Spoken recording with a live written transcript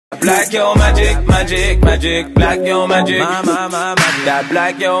black yo magic, magic, magic, black yo magic, that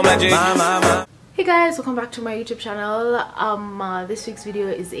black yo magic. Hey guys, welcome back to my YouTube channel. This week's video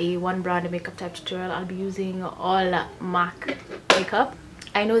is a one brand makeup type tutorial. I'll be using all MAC makeup.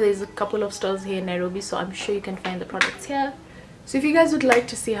 I know there's a couple of stores here in Nairobi, so I'm sure you can find the products here. So if you guys would like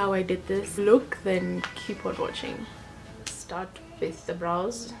to see how I did this look, then keep on watching. Start with the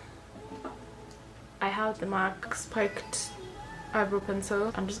brows. I have the MAC Spiked Eyebrow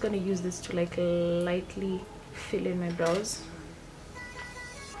Pencil. I'm just gonna use this to like lightly fill in my brows.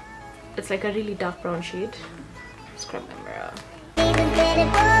 It's like a really dark brown shade. Just grab my mirror.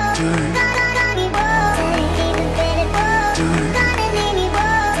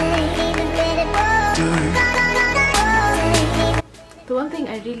 The one thing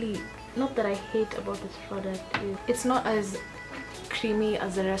I really, not that I hate about this product, is it's not as creamy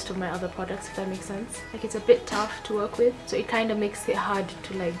as the rest of my other products, if that makes sense. Like, it's a bit tough to work with, so it kind of makes it hard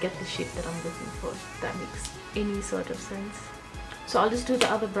to like get the shape that I'm looking for, if that makes any sort of sense. So I'll just do the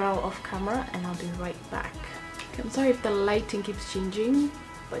other brow off camera and I'll be right back. Okay, I'm sorry if the lighting keeps changing,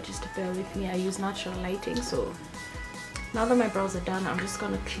 but just bear with me. I use natural lighting. So now that my brows are done, I'm just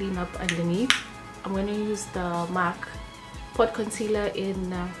gonna clean up underneath. I'm gonna use the MAC Pot Concealer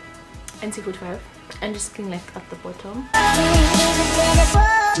in NC45 and just clean like at the bottom.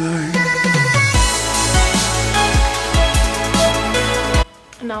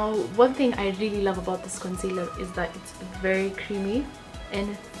 Now, one thing I really love about this concealer is that it's very creamy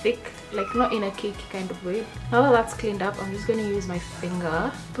and thick, like not in a cakey kind of way. Now that that's cleaned up, I'm just going to use my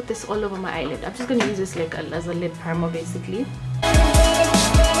finger, put this all over my eyelid. I'm just going to use this like as a lid primer basically.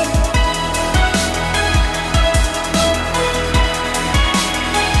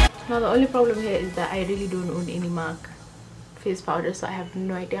 Now the only problem here is that I really don't own any MAC face powder, so I have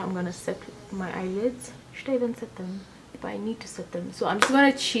no idea how I'm going to set my eyelids. Should I even set them? But I need to set them, so I'm just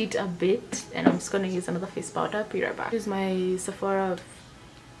gonna cheat a bit and I'm just gonna use another face powder. Be right back. Use my Sephora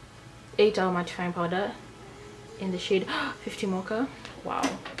 8-hour mattifying powder in the shade 50 Mocha. Wow,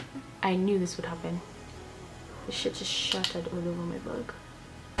 I knew this would happen. The shit just shattered all over my bag.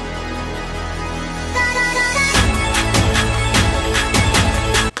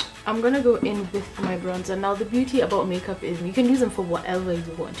 I'm gonna go in with my bronzer. Now the beauty about makeup is you can use them for whatever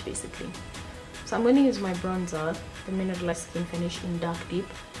you want basically. So I'm going to use my bronzer, the Mineralize Skin Finish in Dark Deep.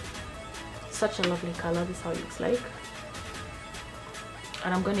 Such a lovely color. This is how it looks like.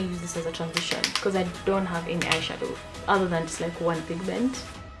 And I'm going to use this as a transition because I don't have any eyeshadow other than just like one pigment.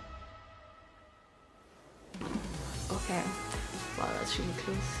 Okay. Wow, that's really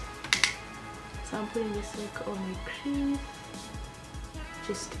close. So I'm putting this like on my crease.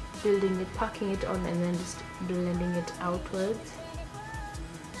 Just building it, packing it on, and then just blending it outwards.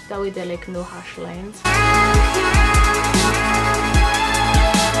 That way there are like no harsh lines.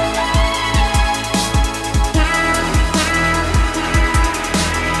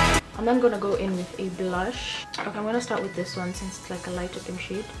 I'm then gonna go in with a blush. Okay, I'm gonna start with this one since it's like a lighter pink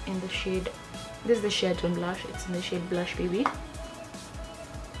shade. In the shade, this is the Share Tone blush. It's in the shade Blush Baby.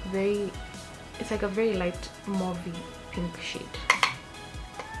 It's like a very light mauvey pink shade.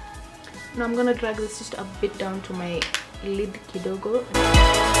 Now I'm gonna drag this just a bit down to my lid kidogo.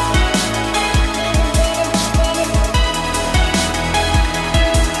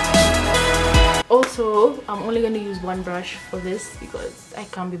 Also, I'm only going to use one brush for this because I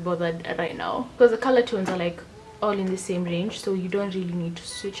can't be bothered right now, because the color tones are like all in the same range, so you don't really need to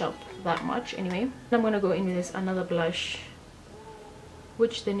switch up that much anyway. I'm going to go in with this another blush,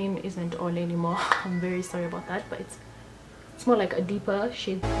 which the name isn't on anymore. I'm very sorry about that, but it's more like a deeper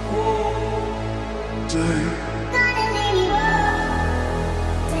shade.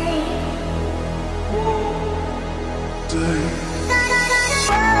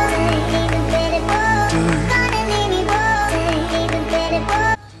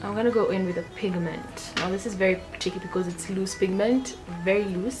 I'm gonna go in with a pigment. Now this is very tricky because it's loose pigment, very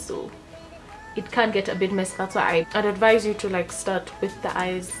loose, so it can get a bit messy. That's why I'd advise you to like start with the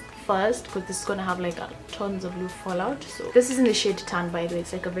eyes first, because this is gonna have like tons of blue fallout. So this is in the shade Tan, by the way.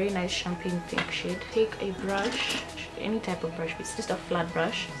 It's like a very nice champagne pink shade. Take a brush, any type of brush, it's just a flat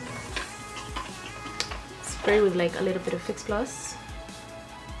brush. Spray with like a little bit of Fix Plus,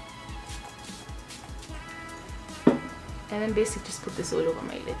 and then basically just put this all over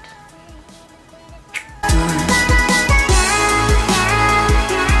my lid.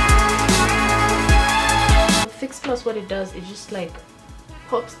 Fix Plus, what it does, it just like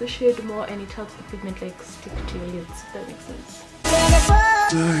pops the shade more and it helps the pigment like stick to your lids, if that makes sense.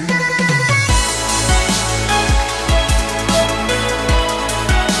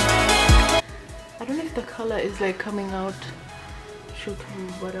 I don't know if the color is like coming out shoot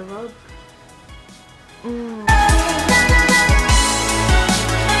whatever.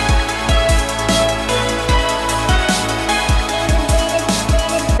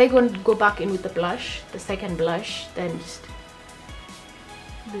 I'm going to go back in with the blush, the second blush, then just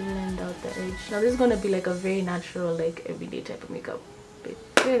blend out the edge. Now this is going to be like a very natural, like everyday type of makeup.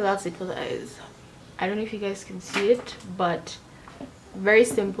 Okay, that's it for the eyes. I don't know if you guys can see it, but very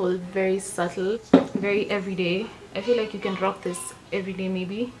simple, very subtle, very everyday. I feel like you can rock this everyday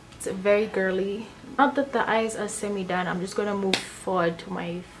maybe. It's very girly. Now that the eyes are semi-done, I'm just going to move forward to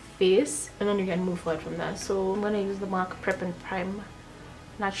my face, and then you can move forward from there. So I'm going to use the MAC Prep and Prime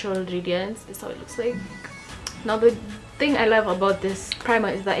Natural Radiance. This is how it looks like. Now the thing I love about this primer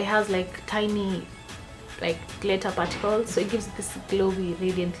is that it has like tiny like glitter particles, so it gives this glowy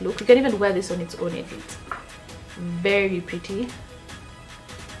radiant look. You can even wear this on its own. It's very pretty,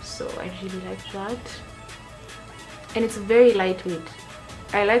 so I really like that. And it's very lightweight.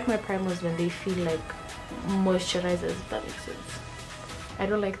 I like my primers when they feel like moisturizers, if that makes sense. I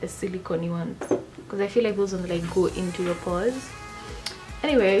don't like the silicone ones because I feel like those ones like go into your pores.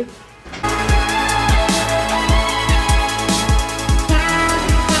 Anyway,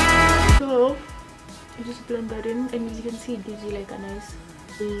 so I just blend that in, and as you can see, it gives you like a nice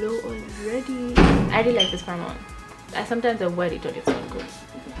glow already. I really like this primer. Sometimes I wear it on its own because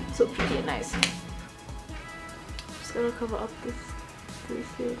it's so pretty and nice. Just gonna cover up this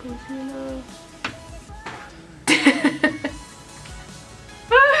layer concealer.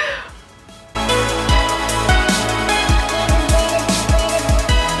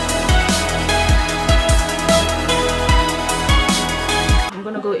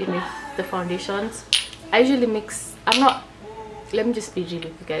 Go in with the foundations. I usually mix. Let me just be real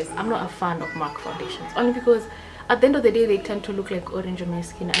with you guys, I'm not a fan of MAC foundations, only because at the end of the day they tend to look like orange on my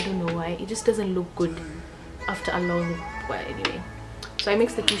skin. I don't know why, it just doesn't look good after a long while anyway. So I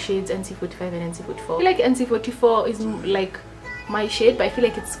mix the two shades, NC45 and NC44. I feel like NC44 is like my shade, but I feel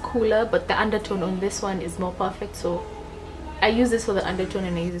like it's cooler, but the undertone on this one is more perfect, so I use this for the undertone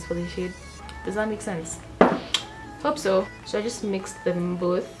and I use this for the shade. Does that make sense? Hope so. So I just mixed them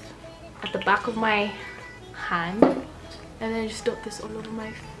both at the back of my hand, and then I just dot this all over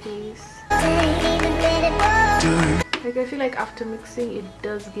my face. Like I feel like after mixing it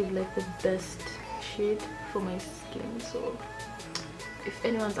does give like the best shade for my skin. So if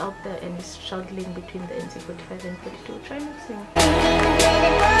anyone's out there and is struggling between the NC45 and 42, try mixing.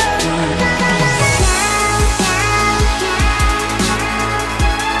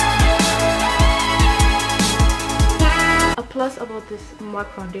 A plus about this MAC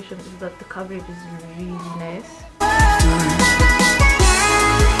foundation is that the coverage is really nice.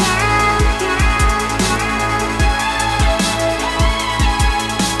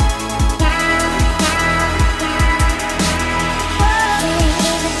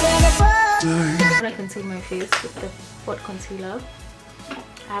 When I conceal my face with the Pot Concealer,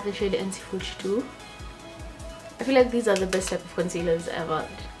 I have the shade NC42. I feel like these are the best type of concealers ever,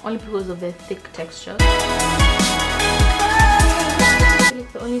 only because of their thick texture. I feel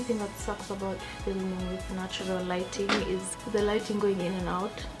like the only thing that sucks about filming with natural lighting is the lighting going in and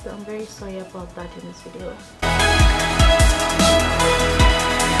out, so I'm very sorry about that in this video.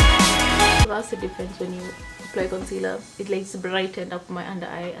 So that's the difference when you apply concealer. It like brightened up my under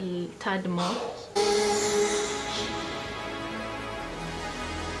eye a tad more.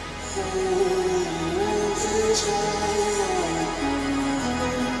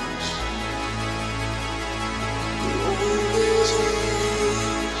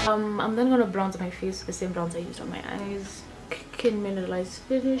 I'm then gonna bronze my face with the same bronze I used on my eyes. Can mineralize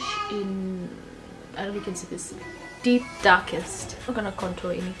finish in, I don't know if you can see this, deep darkest. I'm not gonna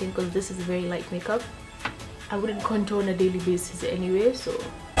contour anything because this is very light makeup. I wouldn't contour on a daily basis anyway, so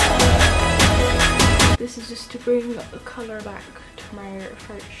this is just to bring the color back to my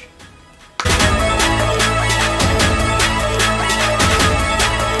fresh.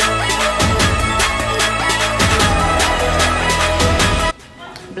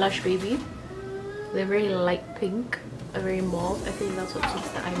 Blush Baby. They're very light pink, a very mauve. I think that's what suits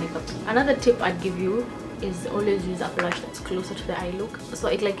the eye makeup. Another tip I'd give you is always use a blush that's closer to the eye look, so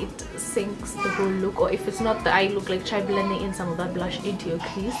it sinks the whole look. Or if it's not the eye look, like try blending in some of that blush into your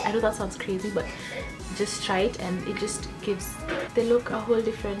crease. I know that sounds crazy, but just try it and it just gives the look a whole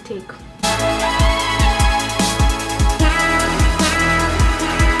different take.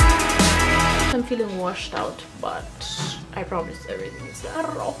 I'm feeling washed out, but I promise everything is a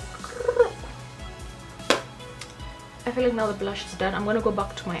rock. I feel like now the blush is done. I'm gonna go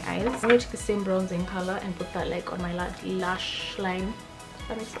back to my eyes. I'm gonna take the same bronzing color and put that like on my lash line.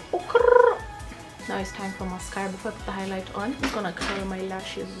 Now Now it's time for mascara. Before I put the highlight on, I'm just gonna curl my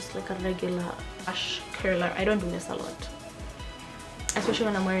lashes just like a regular lash curler. I don't do this a lot, especially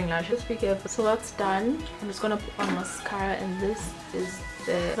when I'm wearing lashes. Be careful. So that's done. I'm just gonna put on mascara, and this is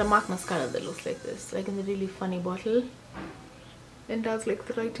the MAC mascara that looks like this, like in the really funny bottle, and has like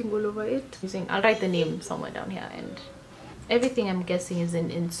the writing all over it. I'll write the name somewhere down here, and everything I'm guessing is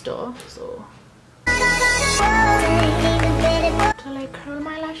in store. So to like curl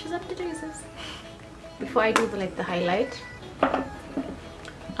my lashes up to Jesus. Before I do the highlight,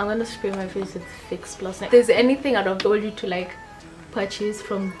 I'm gonna spray my face with Fix Plus. If there's anything I'd have told you to like purchase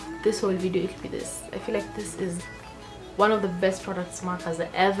from this whole video, it could be this. I feel like this is one of the best products MAC has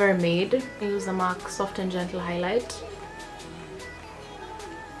ever made. I use the MAC Soft and Gentle Highlight.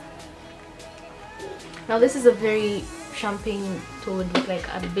 Now this is a very champagne tone with like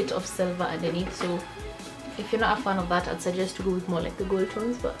a bit of silver underneath, so if you're not a fan of that, I'd suggest to go with more like the gold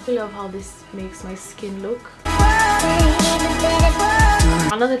tones. But I love how this makes my skin look.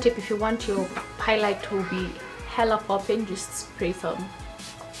 Another tip, if you want your highlight to be hella popping, just spray some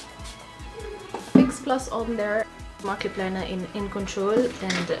Fix Plus on there, MAC lip liner in Control,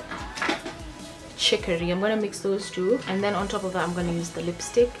 and Chicory. I'm gonna mix those two, and then on top of that I'm gonna use the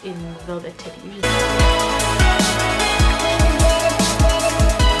lipstick in Velvet Teddy.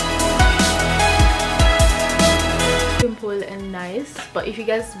 Simple and nice. But if you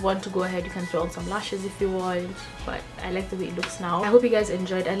guys want to go ahead, you can throw on some lashes if you want, but I like the way it looks now. I hope you guys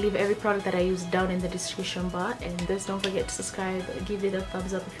enjoyed. I'll leave every product that I use down in the description bar, and just don't forget to subscribe, give it a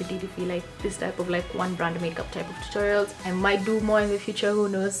thumbs up if you did, if you like this type of like one brand makeup type of tutorials. I might do more in the future, who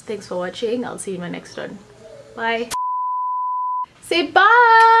knows. Thanks for watching. I'll see you in my next one. Bye. Say bye.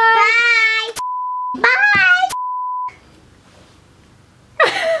 Bye. Bye.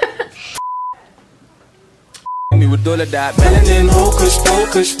 Me with all of that melanin, hocus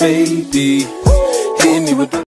pocus, baby. Hit me with